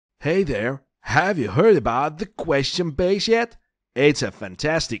Hey there, have you heard about the question base yet? It's a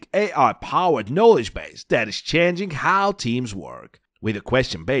fantastic AI-powered knowledge base that is changing how teams work. With a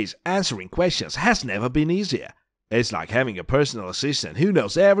question base, answering questions has never been easier. It's like having a personal assistant who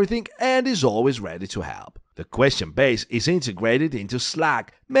knows everything and is always ready to help. The question base is integrated into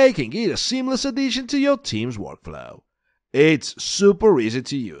Slack, making it a seamless addition to your team's workflow. It's super easy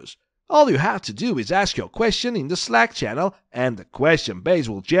to use. All you have to do is ask your question in the Slack channel, and the question base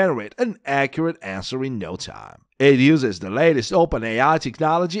will generate an accurate answer in no time. It uses the latest OpenAI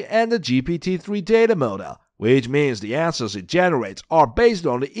technology and the GPT-3 data model, which means the answers it generates are based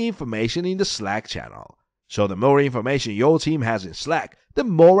on the information in the Slack channel. So the more information your team has in Slack, the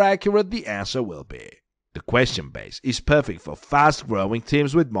more accurate the answer will be. The question base is perfect for fast-growing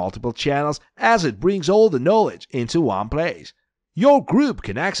teams with multiple channels, as it brings all the knowledge into one place. Your group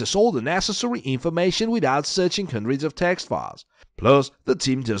can access all the necessary information without searching hundreds of text files. Plus, the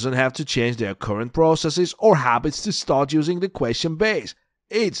team doesn't have to change their current processes or habits to start using the question base.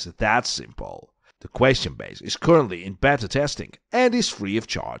 It's that simple. The question base is currently in beta testing and is free of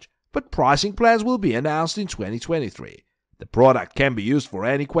charge, but pricing plans will be announced in 2023. The product can be used for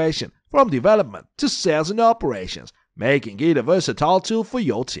any question, from development to sales and operations, making it a versatile tool for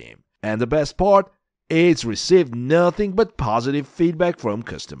your team. And the best part? It's received nothing but positive feedback from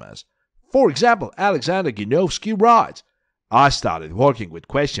customers. For example, Alexander Ginovsky writes, I started working with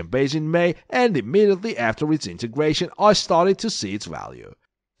question base in May, and immediately after its integration, I started to see its value.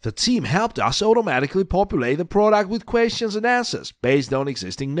 The team helped us automatically populate the product with questions and answers based on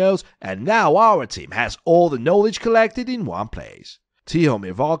existing nodes, and now our team has all the knowledge collected in one place.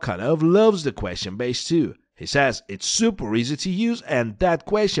 Tihomir Volkanov loves the question base too. He says it's super easy to use and that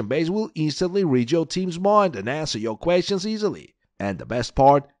question base will instantly read your team's mind and answer your questions easily. And the best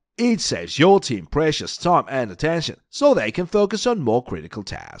part, it saves your team precious time and attention so they can focus on more critical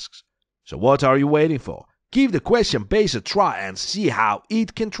tasks. So what are you waiting for? Give the question base a try and see how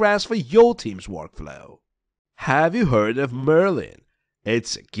it can transfer your team's workflow. Have you heard of Merlin?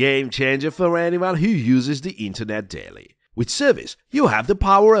 It's a game changer for anyone who uses the internet daily. With Service, you have the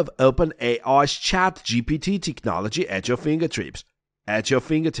power of OpenAI's ChatGPT technology at your fingertips,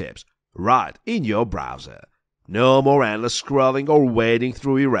 right in your browser. No more endless scrolling or wading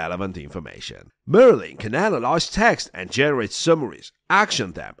through irrelevant information. Merlin can analyze text and generate summaries,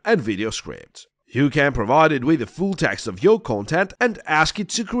 action them, and video scripts. You can provide it with the full text of your content and ask it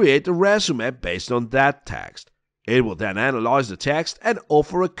to create a resume based on that text. It will then analyze the text and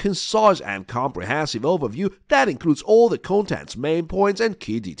offer a concise and comprehensive overview that includes all the content's main points and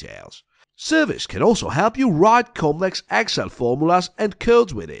key details. Service can also help you write complex Excel formulas and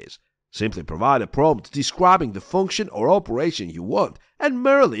codes with ease. Simply provide a prompt describing the function or operation you want, and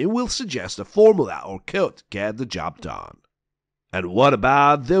Merlin will suggest a formula or code to get the job done. And what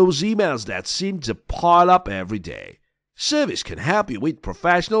about those emails that seem to pile up every day? Service can help you with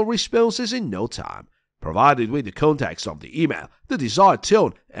professional responses in no time. Provided with the context of the email, the desired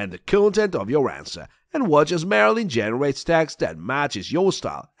tone, and the content of your answer, and watch as Merlin generates text that matches your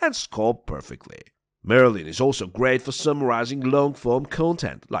style and scope perfectly. Merlin is also great for summarizing long-form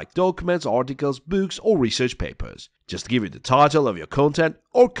content like documents, articles, books, or research papers. Just give it the title of your content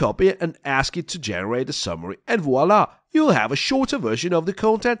or copy it and ask it to generate a summary, and voila, you'll have a shorter version of the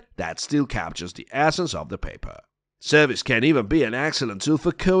content that still captures the essence of the paper. Service can even be an excellent tool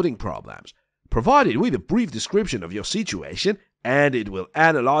for coding problems. Provide it with a brief description of your situation, and it will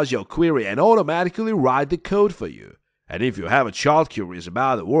analyze your query and automatically write the code for you. And if you have a child curious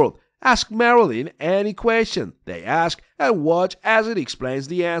about the world, ask Merlin any question they ask and watch as it explains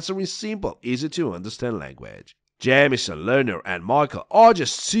the answer in simple, easy-to-understand language. Jamison, Lerner, and Michael are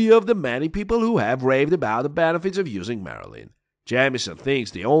just two of the many people who have raved about the benefits of using Merlin. Jamison thinks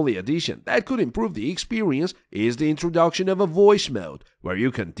the only addition that could improve the experience is the introduction of a voice mode, where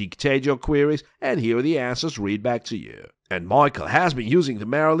you can dictate your queries and hear the answers read back to you. And Michael has been using the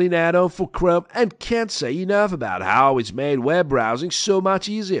Merlin add-on for Chrome and can't say enough about how it's made web browsing so much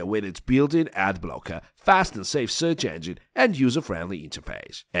easier with its built-in ad blocker, fast and safe search engine, and user-friendly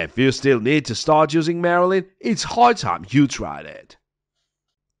interface. If you still need to start using Merlin, it's high time you tried it.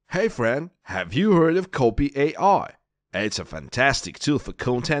 Hey friend, have you heard of Copy AI? It's a fantastic tool for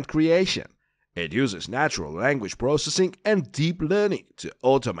content creation. It uses natural language processing and deep learning to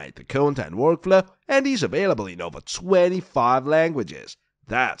automate the content workflow and is available in over 25 languages.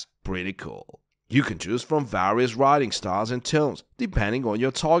 That's pretty cool. You can choose from various writing styles and tones depending on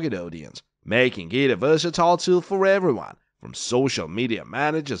your target audience, making it a versatile tool for everyone, from social media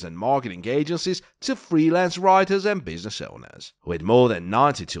managers and marketing agencies to freelance writers and business owners. With more than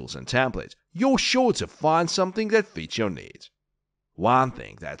 90 tools and templates, you're sure to find something that fits your needs. One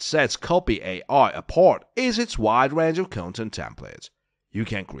thing that sets Copy AI apart is its wide range of content templates. You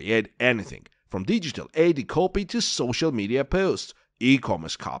can create anything from digital AD copy to social media posts,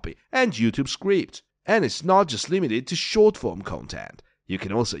 e-commerce copy, and YouTube scripts. And it's not just limited to short-form content. You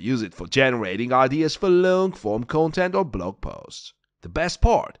can also use it for generating ideas for long-form content or blog posts. The best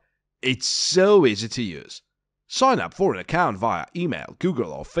part? It's so easy to use. Sign up for an account via email,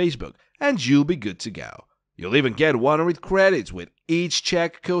 Google, or Facebook, and you'll be good to go. You'll even get 100 credits with each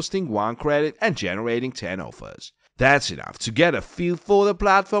check costing 1 credit and generating 10 offers. That's enough to get a feel for the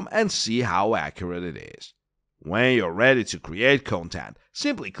platform and see how accurate it is. When you're ready to create content,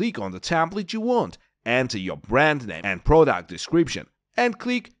 simply click on the template you want, enter your brand name and product description, and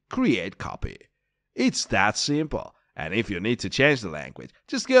click Create Copy. It's that simple, and if you need to change the language,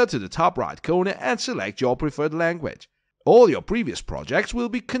 just go to the top right corner and select your preferred language. All your previous projects will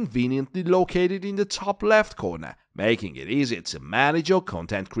be conveniently located in the top left corner, making it easier to manage your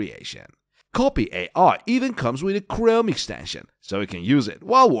content creation. Copy AI even comes with a Chrome extension, so you can use it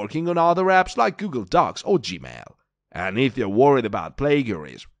while working on other apps like Google Docs or Gmail. And if you're worried about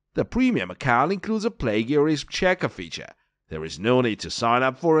plagiarism, the premium account includes a plagiarism checker feature. There is no need to sign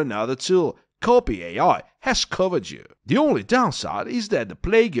up for another tool. Copy AI has covered you. The only downside is that the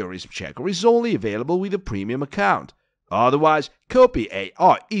plagiarism checker is only available with a premium account. Otherwise, Copy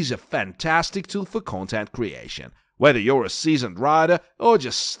AI is a fantastic tool for content creation. Whether you're a seasoned writer or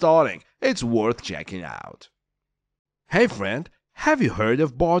just starting, it's worth checking out. Hey friend, have you heard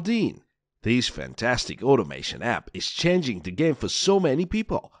of Bardeen? This fantastic automation app is changing the game for so many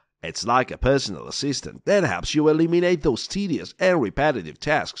people. It's like a personal assistant that helps you eliminate those tedious and repetitive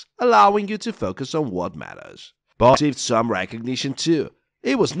tasks, allowing you to focus on what matters. But received some recognition too.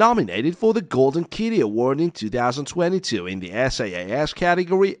 It was nominated for the Golden Kitty Award in 2022 in the SaaS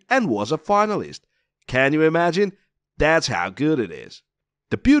category and was a finalist. Can you imagine? That's how good it is.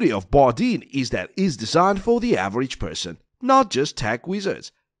 The beauty of Bardeen is that it's designed for the average person, not just tech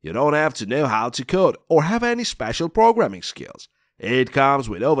wizards. You don't have to know how to code or have any special programming skills. It comes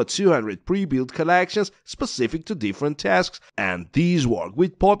with over 200 pre-built collections specific to different tasks, and these work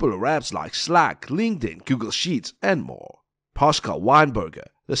with popular apps like Slack, LinkedIn, Google Sheets, and more. Pascal Weinberger,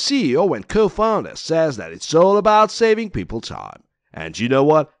 the CEO and co-founder, says that it's all about saving people time. And you know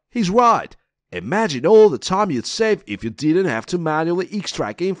what? He's right. Imagine all the time you'd save if you didn't have to manually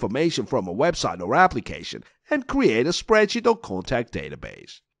extract information from a website or application and create a spreadsheet or contact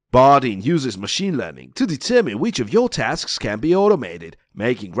database. Bardeen uses machine learning to determine which of your tasks can be automated,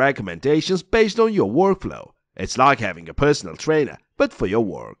 making recommendations based on your workflow. It's like having a personal trainer, but for your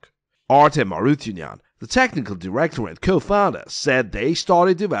work. Artem Marutyunyan, the technical director and co-founder, said they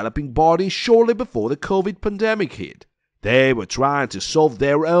started developing Bardeen shortly before the COVID pandemic hit. They were trying to solve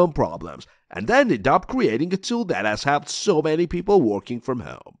their own problems and ended up creating a tool that has helped so many people working from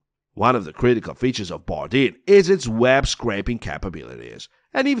home. One of the critical features of Bardeen is its web scraping capabilities.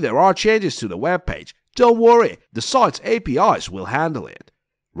 And if there are changes to the web page, don't worry, the site's APIs will handle it.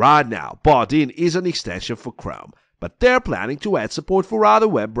 Right now, Bardeen is an extension for Chrome, but they're planning to add support for other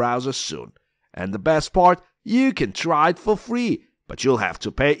web browsers soon. And the best part, you can try it for free, but you'll have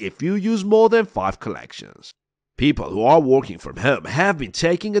to pay if you use more than 5 collections. People who are working from home have been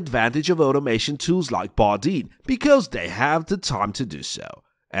taking advantage of automation tools like Bardeen because they have the time to do so.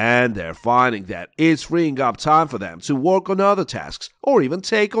 And they're finding that it's freeing up time for them to work on other tasks or even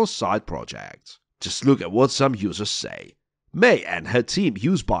take on side projects. Just look at what some users say. May and her team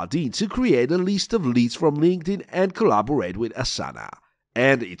use Bardeen to create a list of leads from LinkedIn and collaborate with Asana.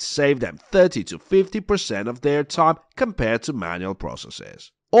 And it saved them 30 to 50% of their time compared to manual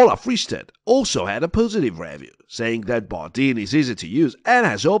processes. Olaf Risted also had a positive review, saying that Bardeen is easy to use and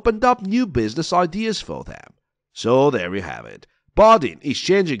has opened up new business ideas for them. So there you have it. Bardeen is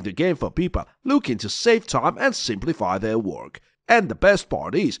changing the game for people looking to save time and simplify their work. And the best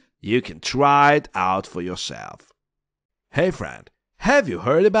part is, you can try it out for yourself. Hey friend, have you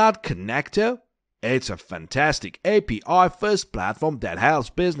heard about Connecto? It's a fantastic API-first platform that helps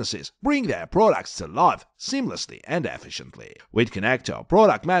businesses bring their products to life seamlessly and efficiently. With Connecto,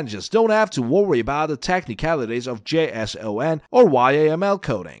 product managers don't have to worry about the technicalities of JSON or YAML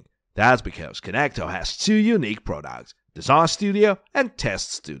coding. That's because Connecto has 2 unique products, Design Studio and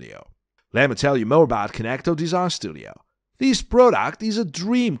Test Studio. Let me tell you more about Connecto Design Studio. This product is a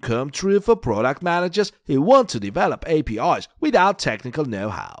dream come true for product managers who want to develop APIs without technical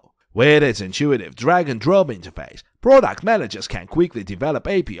know-how. With its intuitive drag-and-drop interface, product managers can quickly develop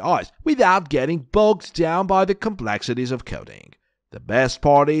APIs without getting bogged down by the complexities of coding. The best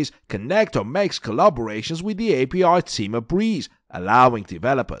part is, Connecto makes collaborations with the API team a breeze, allowing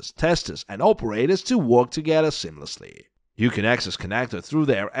developers, testers, and operators to work together seamlessly. You can access Connector through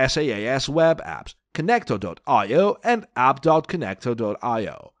their SaaS web apps, Connector.io and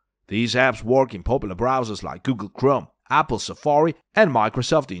app.connector.io. These apps work in popular browsers like Google Chrome, Apple Safari, and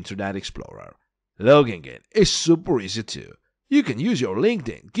Microsoft Internet Explorer. Logging in is super easy too. You can use your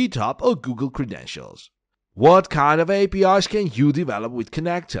LinkedIn, GitHub, or Google credentials. What kind of APIs can you develop with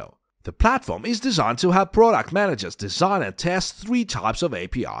Connector? The platform is designed to help product managers design and test 3 types of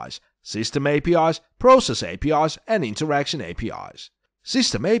APIs: System APIs, Process APIs, and Interaction APIs.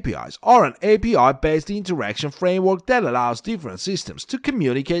 System APIs are an API-based interaction framework that allows different systems to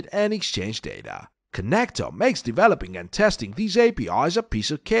communicate and exchange data. Connector makes developing and testing these APIs a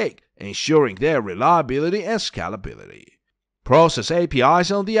piece of cake, ensuring their reliability and scalability. Process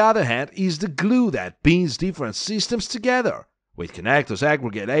APIs, on the other hand, is the glue that binds different systems together. With Connector's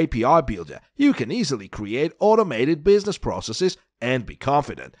Aggregate API Builder, you can easily create automated business processes and be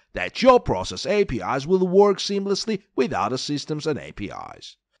confident that your process APIs will work seamlessly with other systems and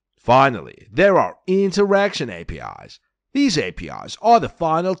APIs. Finally, there are Interaction APIs. These APIs are the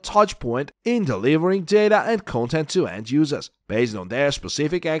final touchpoint in delivering data and content to end users based on their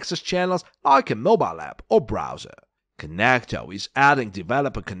specific access channels like a mobile app or browser. Connector is adding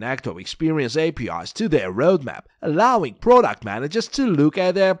Developer Connector Experience APIs to their roadmap, allowing product managers to look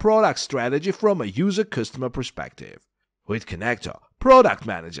at their product strategy from a user-customer perspective. With Connector, product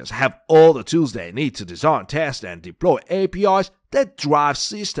managers have all the tools they need to design, test, and deploy APIs that drive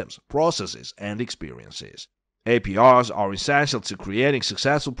systems, processes, and experiences. APIs are essential to creating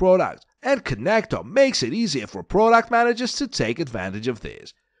successful products, and Connector makes it easier for product managers to take advantage of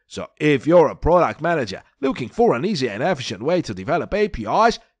this. So if you're a product manager looking for an easy and efficient way to develop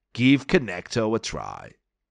APIs, give Connector a try.